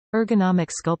Ergonomic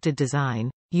sculpted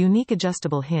design. Unique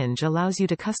adjustable hinge allows you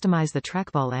to customize the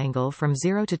trackball angle from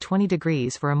 0 to 20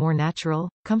 degrees for a more natural,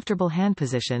 comfortable hand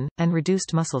position, and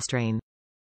reduced muscle strain.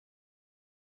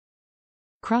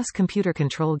 Cross-computer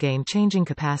control game-changing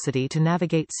capacity to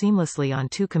navigate seamlessly on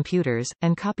two computers,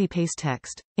 and copy-paste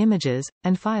text, images,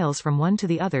 and files from one to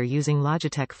the other using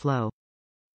Logitech Flow.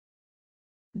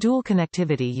 Dual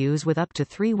connectivity use with up to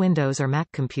 3 Windows or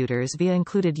Mac computers via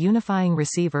included Unifying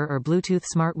receiver or Bluetooth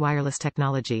smart wireless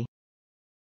technology.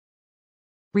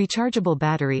 Rechargeable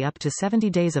battery up to 70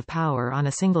 days of power on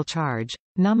a single charge.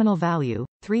 Nominal value,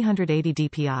 380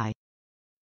 dpi.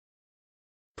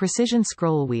 Precision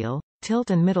scroll wheel.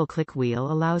 Tilt and middle click wheel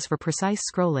allows for precise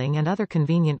scrolling and other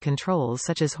convenient controls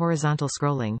such as horizontal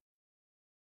scrolling.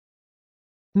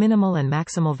 Minimal and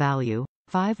maximal value,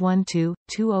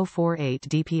 512-2048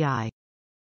 dpi.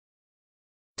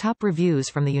 Top reviews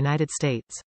from the United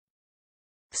States.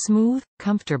 Smooth,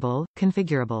 comfortable,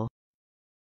 configurable.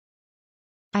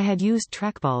 I had used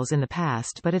trackballs in the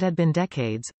past but it had been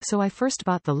decades, so I first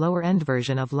bought the lower-end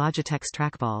version of Logitech's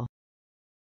trackball.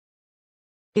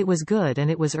 It was good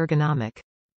and it was ergonomic.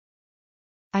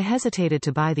 I hesitated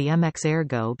to buy the MX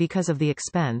Ergo because of the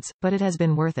expense, but it has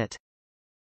been worth it.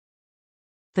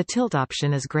 The tilt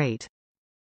option is great.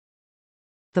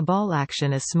 The ball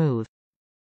action is smooth.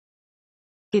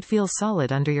 It feels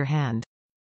solid under your hand.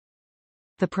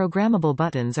 The programmable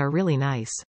buttons are really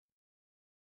nice.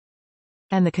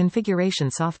 And the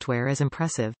configuration software is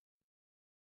impressive.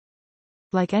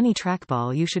 Like any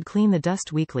trackball, you should clean the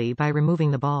dust weekly by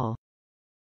removing the ball.